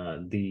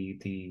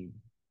the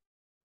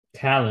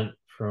talent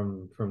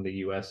from the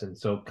US. And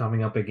so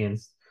coming up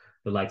against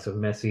the likes of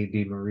Messi,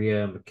 Di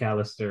Maria,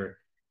 McAllister,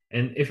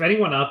 and if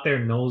anyone out there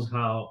knows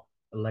how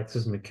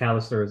Alexis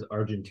McAllister is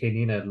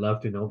Argentinian, I'd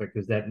love to know,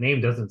 because that name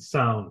doesn't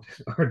sound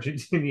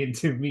Argentinian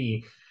to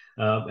me.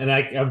 And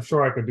I'm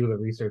sure I could do the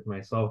research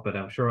myself, but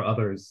I'm sure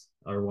others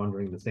are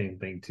wondering the same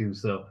thing too.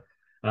 So,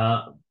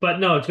 but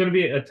no, it's going to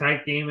be a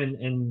tight game,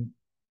 and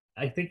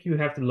I think you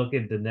have to look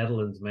at the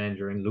Netherlands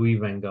manager and Louis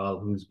van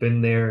Gaal, who's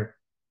been there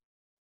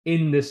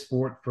in this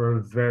sport for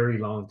a very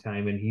long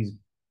time, and he's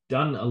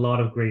done a lot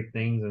of great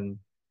things. And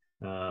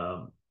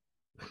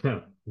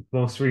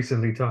most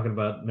recently, talking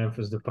about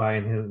Memphis Depay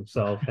and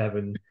himself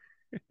having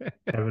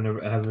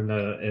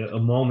a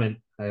moment,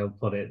 I'll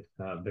put it,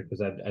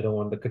 because I don't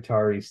want the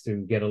Qataris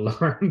to get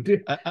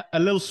alarmed. A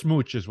little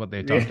smooch is what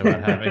they talked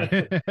about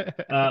having.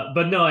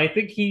 But no, I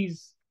think he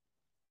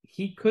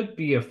could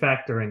be a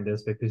factor in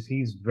this, because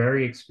he's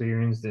very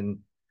experienced and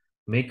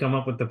may come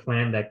up with a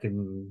plan that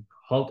can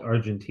halt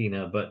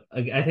Argentina. But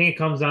I think it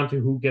comes down to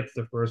who gets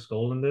the first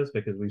goal in this,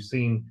 because we've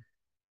seen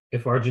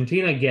if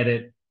Argentina get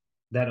it,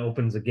 that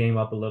opens the game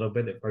up a little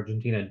bit. If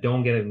Argentina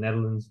don't get it,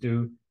 Netherlands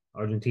do,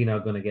 Argentina are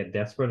going to get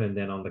desperate. And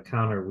then on the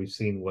counter, we've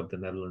seen what the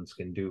Netherlands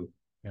can do.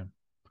 Yeah.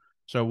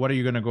 So what are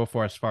you going to go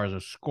for as far as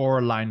a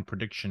score line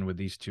prediction with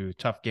these two?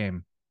 Tough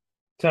game.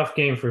 Tough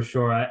game for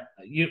sure.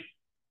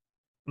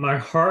 My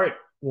heart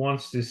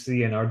wants to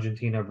see an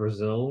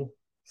Argentina-Brazil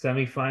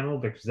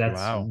semifinal, because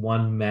that's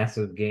one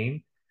massive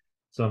game.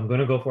 So I'm going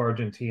to go for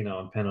Argentina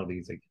on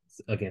penalties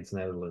against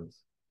Netherlands.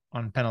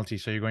 On penalty,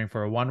 so you're going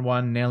for a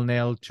 1-1,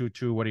 0-0,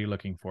 2-2. What are you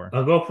looking for?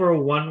 I'll go for a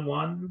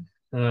 1-1,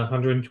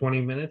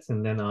 120 minutes,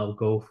 and then I'll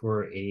go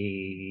for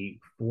a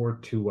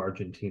 4-2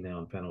 Argentina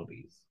on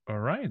penalties. All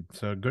right,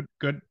 so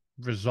good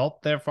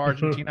result there for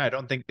Argentina. I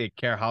don't think they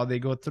care how they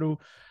go through.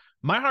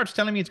 My heart's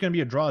telling me it's going to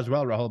be a draw as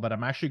well, Rahul, but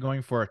I'm actually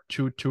going for a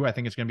 2-2. I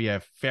think it's going to be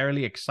a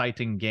fairly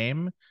exciting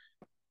game.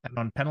 And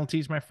on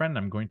penalties, my friend,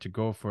 I'm going to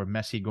go for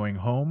Messi going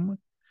home.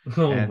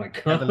 Oh my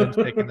God. Netherlands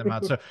taking them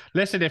out. So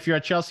listen, if you're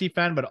a Chelsea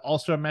fan, but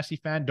also a Messi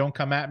fan, don't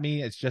come at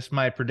me. It's just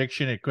my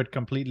prediction. It could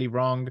completely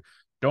wrong.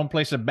 Don't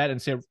place a bet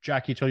and say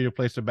Jackie told you to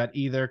place a bet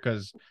either,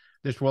 because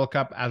this World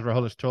Cup, as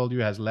Rahul has told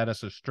you, has led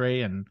us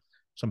astray, and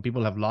some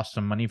people have lost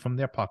some money from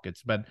their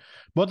pockets. But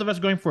both of us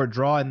going for a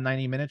draw in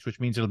 90 minutes,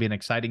 which means it'll be an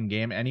exciting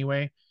game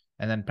anyway.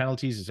 And then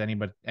penalties is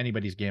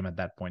anybody's game at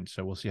that point.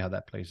 So we'll see how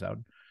that plays out.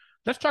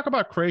 Let's talk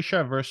about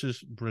Croatia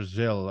versus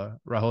Brazil.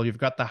 Rahul, you've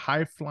got the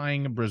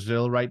high-flying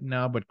Brazil right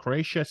now, but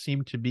Croatia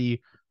seem to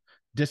be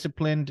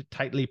disciplined,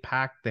 tightly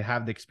packed. They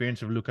have the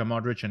experience of Luka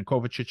Modric and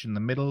Kovacic in the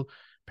middle,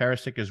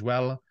 Perisic as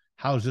well.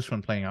 How's this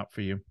one playing out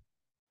for you?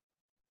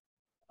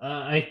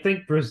 I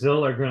think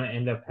Brazil are going to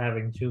end up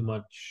having too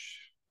much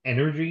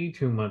energy,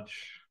 too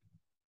much.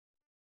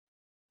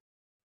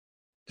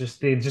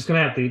 They're just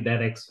going to have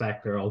that X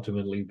factor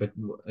ultimately, but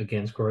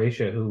against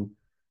Croatia, who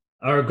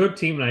are a good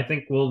team, and I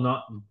think will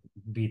not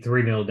be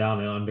 3-0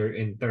 down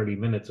in 30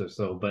 minutes or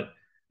so. But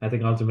I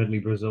think ultimately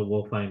Brazil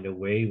will find a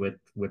way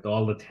with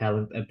all the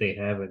talent that they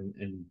have,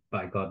 and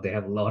by God, they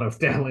have a lot of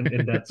talent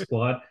in that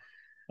squad.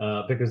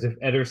 Because if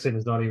Ederson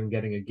is not even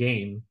getting a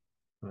game,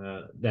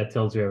 that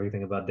tells you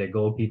everything about their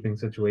goalkeeping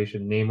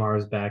situation. Neymar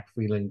is back,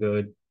 feeling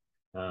good.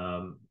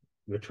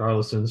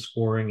 Richarlison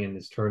scoring and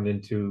is turned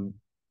into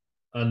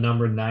a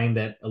number 9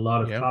 that a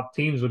lot of top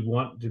teams would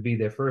want to be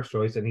their first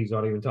choice, and he's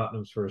not even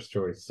Tottenham's first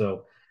choice.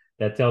 So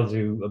that tells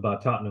you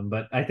about Tottenham.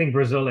 But I think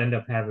Brazil end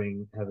up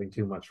having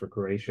too much for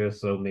Croatia,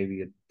 so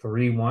maybe a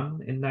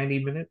 3-1 in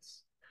 90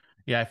 minutes.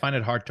 Yeah, I find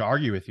it hard to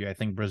argue with you. I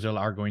think Brazil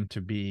are going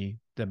to be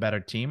the better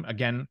team.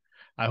 Again,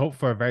 I hope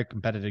for a very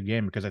competitive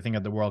game because I think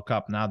at the World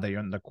Cup, now that you're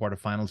in the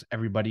quarterfinals,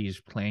 everybody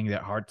is playing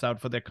their hearts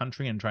out for their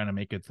country and trying to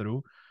make it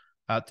through.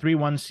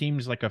 3-1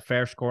 seems like a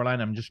fair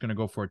scoreline. I'm just going to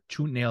go for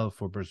 2-0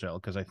 for Brazil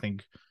because I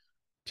think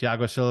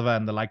Thiago Silva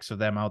and the likes of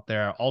them out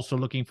there are also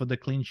looking for the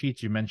clean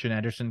sheets. You mentioned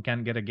Ederson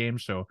can't get a game,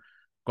 so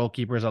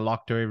goalkeepers are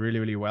locked away really,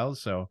 really well.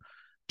 So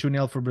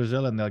 2-0 for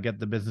Brazil, and they'll get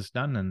the business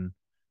done, and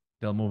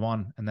they'll move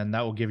on. And then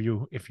that will give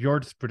you, if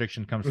your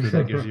prediction comes through,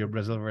 that gives you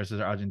Brazil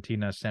versus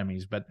Argentina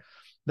semis. But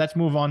let's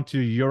move on to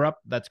Europe.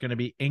 That's going to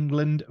be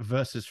England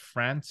versus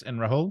France. And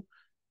Rahul,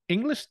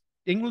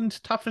 England's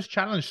toughest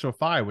challenge so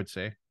far, I would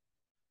say.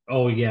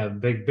 Oh yeah,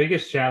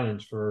 biggest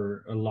challenge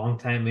for a long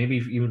time, maybe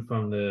even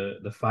from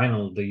the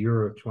final, the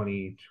Euro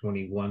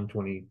 2021,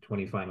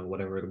 2020 final,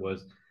 whatever it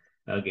was,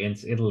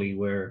 against Italy,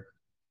 where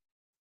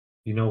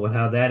you know what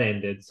how that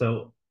ended.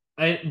 So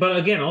but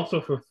again, also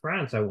for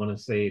France, I want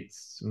to say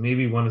it's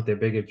maybe one of their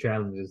bigger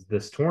challenges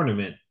this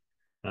tournament,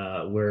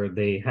 where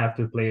they have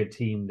to play a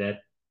team that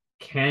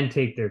can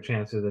take their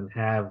chances and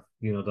have,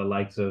 you know, the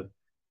likes of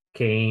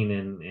Kane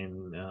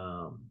and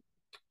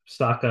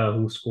Saka,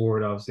 who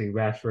scored, obviously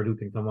Rashford, who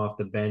can come off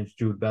the bench,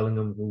 Jude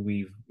Bellingham, who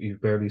we've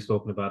barely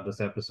spoken about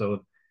this episode.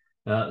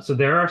 So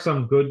there are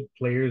some good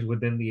players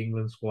within the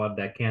England squad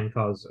that can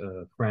cause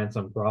France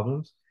some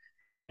problems.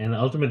 And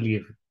ultimately,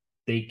 if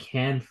they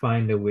can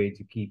find a way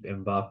to keep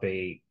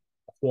Mbappe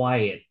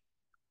quiet,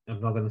 I'm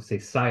not going to say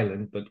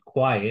silent, but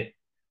quiet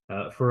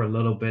for a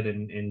little bit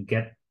and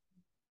get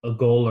a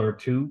goal or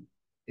two,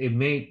 it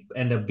may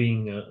end up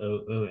being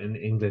an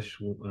English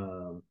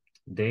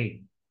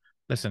day.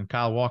 Listen,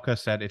 Kyle Walker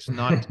said it's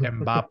not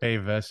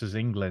Mbappe versus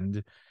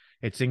England.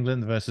 It's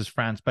England versus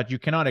France. But you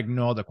cannot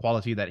ignore the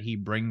quality that he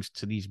brings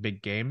to these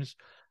big games.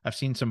 I've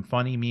seen some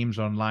funny memes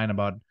online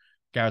about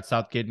Gareth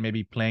Southgate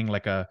maybe playing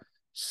like a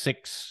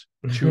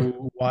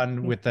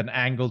 6-2-1 with an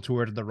angle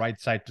towards the right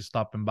side to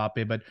stop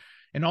Mbappe. But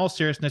in all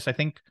seriousness, I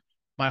think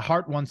my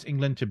heart wants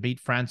England to beat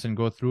France and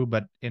go through.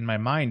 But in my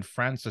mind,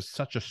 France is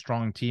such a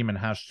strong team and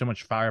has so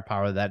much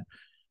firepower that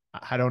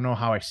I don't know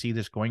how I see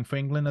this going for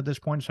England at this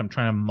point. So I'm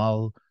trying to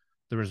mull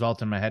the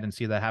result in my head and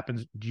see that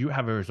happens. Do you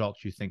have a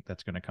result you think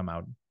that's going to come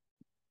out?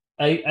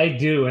 I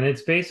do, and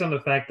it's based on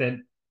the fact that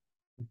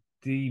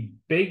the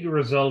big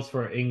results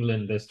for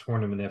England this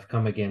tournament have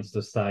come against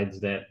the sides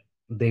that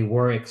they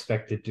were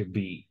expected to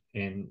beat.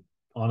 And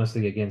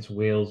honestly, against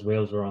Wales,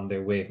 Wales were on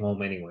their way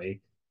home anyway.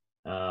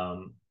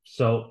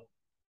 So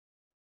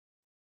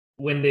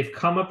when they've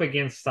come up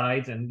against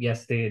sides, and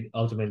yes, they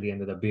ultimately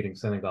ended up beating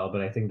Senegal, but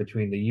I think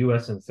between the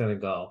US and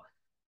Senegal,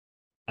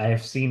 I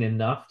have seen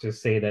enough to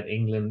say that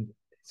England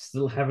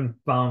still haven't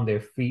found their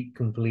feet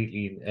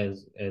completely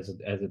as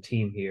a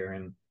team here,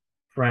 and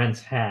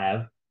France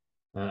have,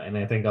 and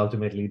I think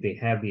ultimately they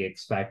have the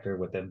X factor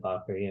with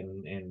Mbappe,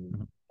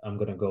 and I'm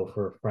gonna go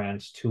for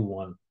France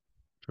 2-1.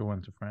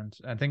 2-1 to France.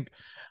 I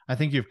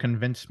think you've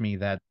convinced me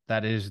that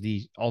that is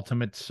the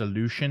ultimate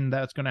solution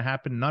that's going to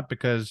happen. Not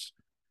because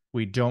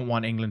we don't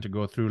want England to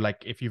go through.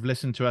 Like if you've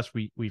listened to us,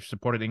 we've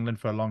supported England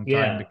for a long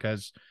time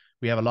because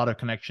we have a lot of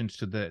connections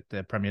to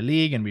the Premier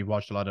League and we've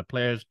watched a lot of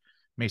players.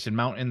 Mason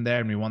Mount in there,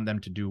 and we want them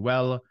to do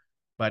well.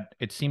 But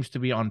it seems to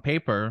be on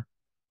paper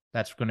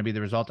that's going to be the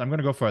result. I'm going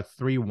to go for a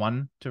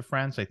 3-1 to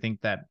France. I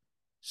think that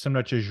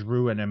similar to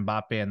Giroud and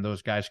Mbappe and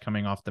those guys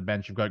coming off the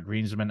bench, you've got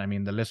Griezmann. I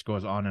mean, the list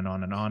goes on and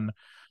on and on.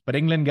 But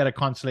England get a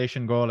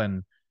consolation goal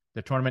and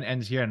the tournament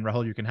ends here. And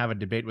Rahul, you can have a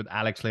debate with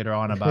Alex later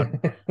on about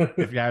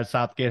if Gareth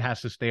Southgate has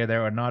to stay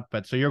there or not.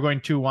 But so you're going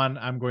 2-1,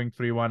 I'm going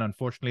 3-1.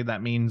 Unfortunately,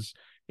 that means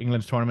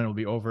England's tournament will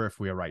be over if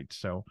we are right.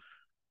 So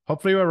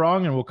hopefully we're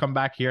wrong, and we'll come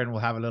back here and we'll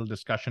have a little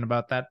discussion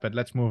about that. But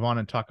let's move on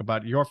and talk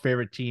about your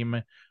favorite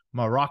team,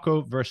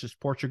 Morocco versus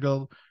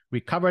Portugal. We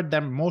covered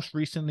them most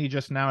recently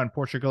just now in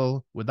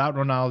Portugal without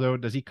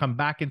Ronaldo. Does he come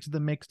back into the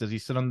mix? Does he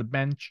sit on the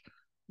bench?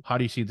 How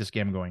do you see this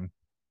game going?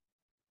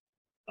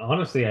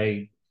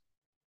 Honestly,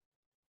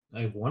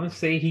 I want to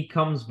say he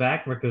comes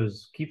back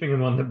because keeping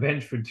him on the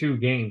bench for 2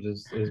 games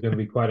is going to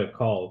be quite a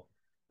call.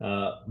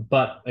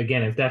 But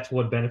again, if that's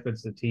what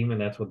benefits the team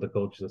and that's what the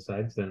coach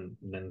decides, then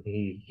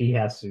he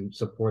has to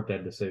support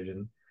that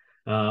decision.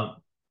 My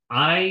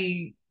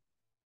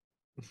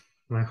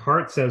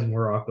heart says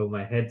Morocco,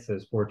 my head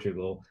says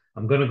Portugal.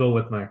 I'm gonna go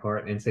with my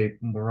heart and say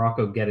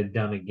Morocco get it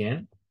done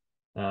again,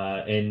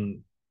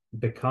 and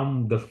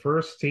become the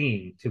first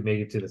team to make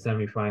it to the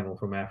semifinal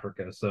from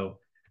Africa. So,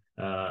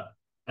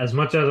 as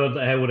much as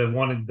I would have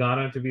wanted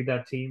Ghana to be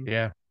that team,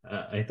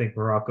 I think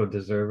Morocco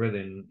deserve it,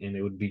 and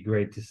it would be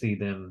great to see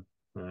them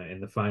in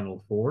the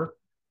final four.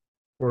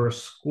 For a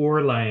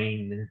score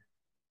line,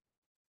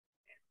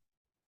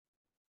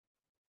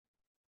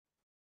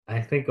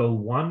 I think a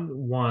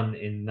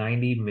 1-1 in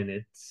 90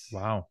 minutes.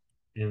 Wow.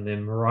 And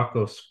then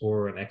Morocco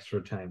score an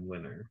extra time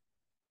winner.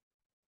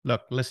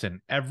 Look,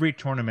 listen, every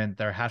tournament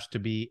there has to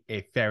be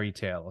a fairy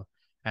tale.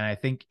 And I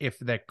think if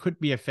there could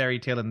be a fairy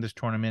tale in this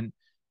tournament,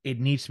 it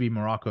needs to be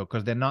Morocco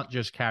because they're not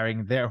just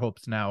carrying their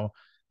hopes now,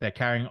 they're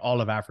carrying all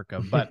of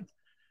Africa. But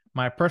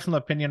My personal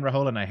opinion,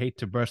 Rahul, and I hate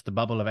to burst the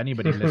bubble of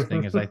anybody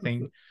listening, is I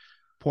think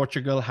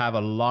Portugal have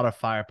a lot of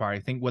firepower. I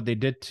think what they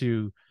did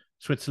to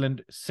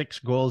Switzerland 6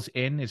 goals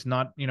in is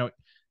not,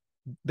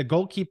 the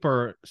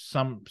goalkeeper,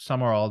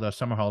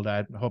 Summerhold,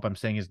 I hope I'm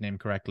saying his name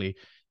correctly.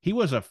 He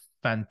was a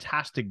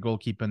fantastic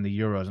goalkeeper in the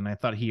Euros, and I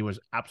thought he was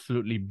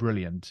absolutely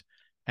brilliant.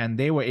 And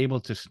they were able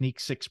to sneak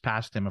 6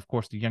 past him. Of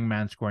course, the young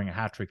man scoring a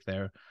hat trick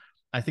there.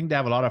 I think they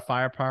have a lot of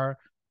firepower.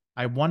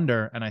 I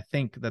wonder, and I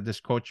think that this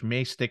coach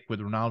may stick with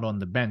Ronaldo on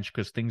the bench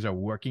because things are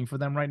working for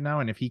them right now.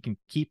 And if he can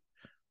keep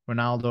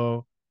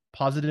Ronaldo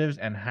positives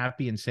and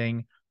happy and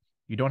saying,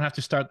 you don't have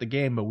to start the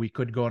game, but we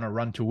could go on a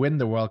run to win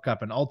the World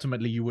Cup, and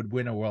ultimately you would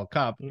win a World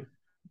Cup,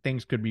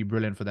 things could be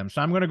brilliant for them.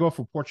 So I'm going to go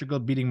for Portugal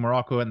beating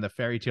Morocco and the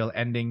fairy tale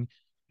ending.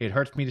 It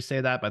hurts me to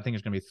say that, but I think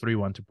it's going to be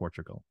 3-1 to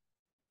Portugal.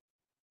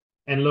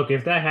 And look,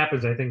 if that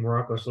happens, I think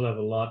Morocco still have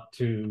a lot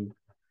to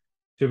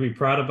be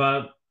proud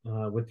about.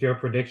 With your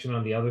prediction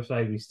on the other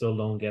side, we still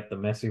don't get the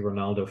Messi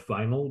Ronaldo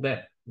final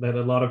that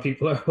a lot of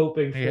people are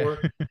hoping for.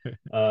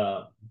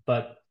 Yeah.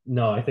 But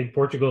no, I think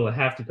Portugal will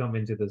have to come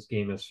into this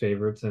game as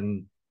favorites,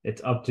 and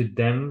it's up to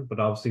them.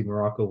 But obviously,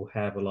 Morocco will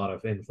have a lot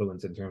of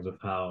influence in terms of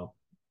how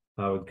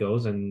it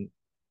goes. And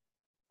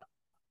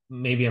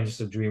maybe I'm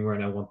just a dreamer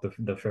and I want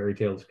the fairy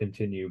tale to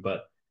continue,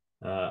 but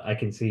I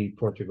can see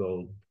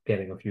Portugal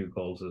getting a few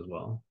goals as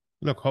well.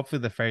 Look,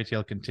 hopefully the fairy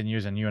tale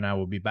continues and you and I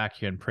will be back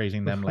here and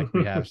praising them like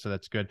we have. So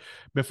that's good.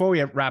 Before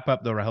we wrap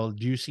up though, Rahul,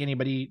 do you see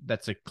anybody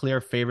that's a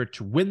clear favorite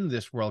to win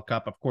this World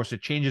Cup? Of course,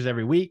 it changes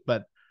every week,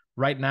 but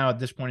right now at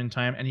this point in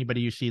time, anybody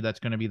you see that's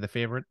going to be the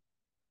favorite?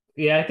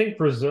 Yeah, I think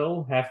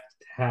Brazil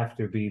have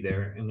to be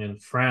there. And then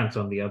France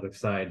on the other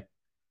side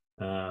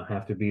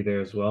have to be there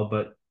as well.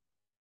 But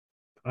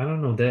I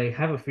don't know. They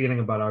have a feeling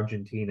about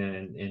Argentina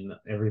and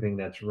everything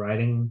that's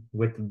riding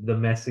with the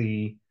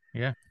Messi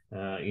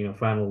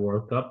final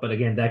World Cup. But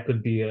again, that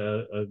could be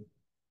a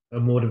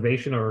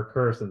motivation or a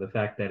curse in the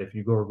fact that if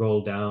you go a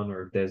goal down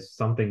or there's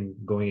something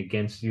going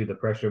against you, the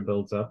pressure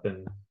builds up.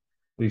 And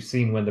we've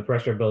seen when the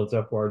pressure builds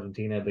up for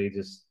Argentina, they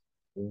just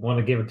want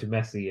to give it to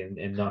Messi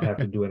and not have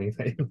to do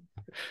anything.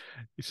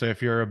 So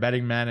if you're a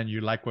betting man and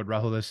you like what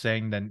Rahul is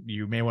saying, then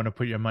you may want to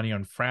put your money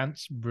on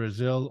France,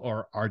 Brazil,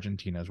 or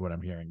Argentina is what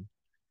I'm hearing.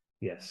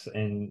 Yes.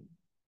 And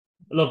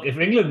look, if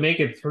England make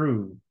it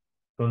through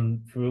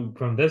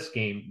from this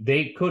game,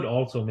 they could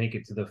also make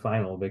it to the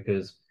final,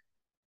 because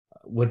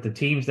with the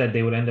teams that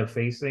they would end up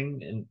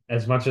facing, and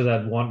as much as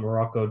I'd want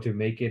Morocco to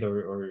make it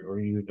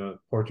or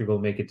Portugal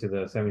make it to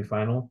the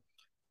semifinal,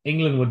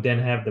 England would then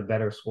have the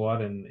better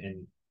squad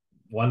and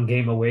one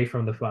game away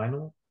from the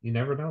final. You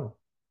never know.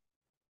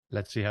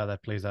 Let's see how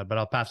that plays out. But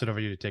I'll pass it over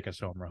to you to take us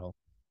home, Rahul.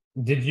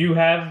 Did you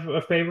have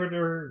a favorite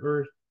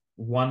or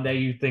one that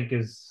you think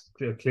is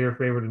a clear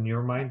favorite in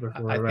your mind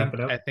before I wrap it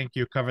up? I think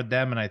you covered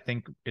them, and I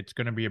think it's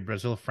going to be a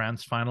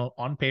Brazil-France final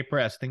on paper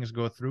as things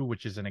go through,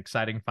 which is an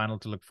exciting final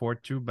to look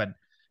forward to. But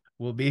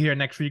we'll be here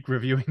next week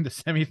reviewing the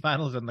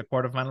semifinals and the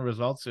quarterfinal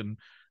results, and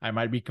I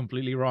might be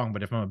completely wrong,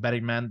 but if I'm a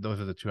betting man,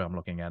 those are the two I'm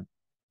looking at.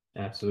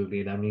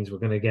 Absolutely. That means we're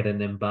going to get an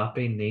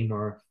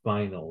Mbappe-Neymar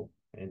final,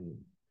 and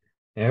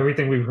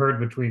everything we've heard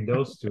between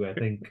those two, I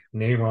think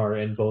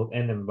Neymar and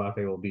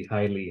Mbappe will be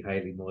highly,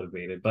 highly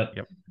motivated. But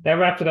That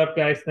wraps it up,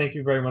 guys. Thank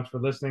you very much for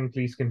listening.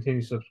 Please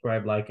continue to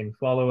subscribe, like, and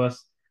follow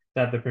us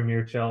at the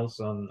Premier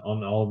Chelsea on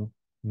all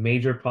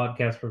major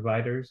podcast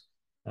providers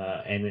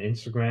and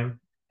Instagram.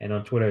 And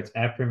on Twitter, it's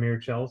at Premier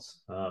Chelsea.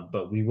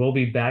 But we will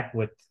be back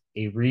with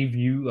a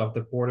review of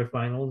the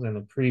quarterfinals and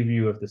a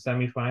preview of the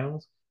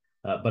semifinals.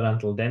 But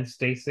until then,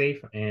 stay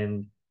safe,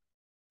 and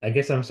I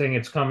guess I'm saying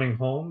it's coming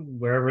home,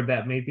 wherever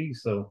that may be.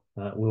 So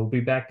we'll be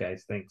back,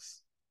 guys.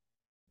 Thanks.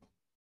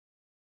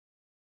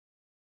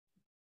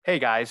 Hey,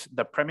 guys.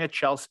 The Premier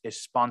Chelsea is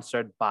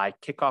sponsored by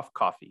Kickoff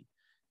Coffee.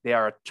 They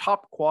are a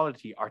top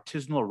quality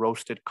artisanal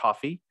roasted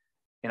coffee.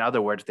 In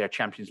other words, they're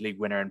Champions League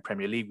winner and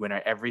Premier League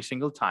winner every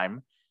single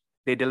time.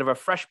 They deliver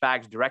fresh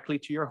bags directly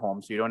to your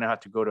home, so you don't have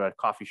to go to a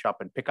coffee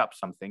shop and pick up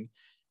something.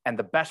 And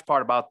the best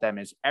part about them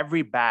is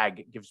every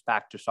bag gives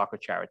back to soccer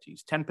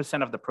charities.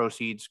 10% of the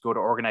proceeds go to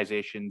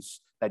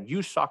organizations that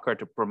use soccer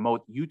to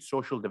promote youth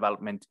social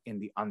development in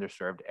the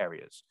underserved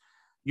areas.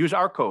 Use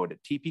our code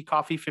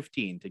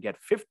TPCoffee15 to get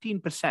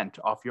 15%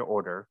 off your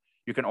order.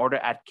 You can order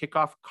at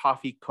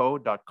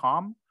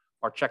kickoffcoffeeco.com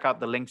or check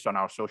out the links on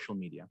our social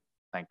media.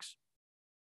 Thanks.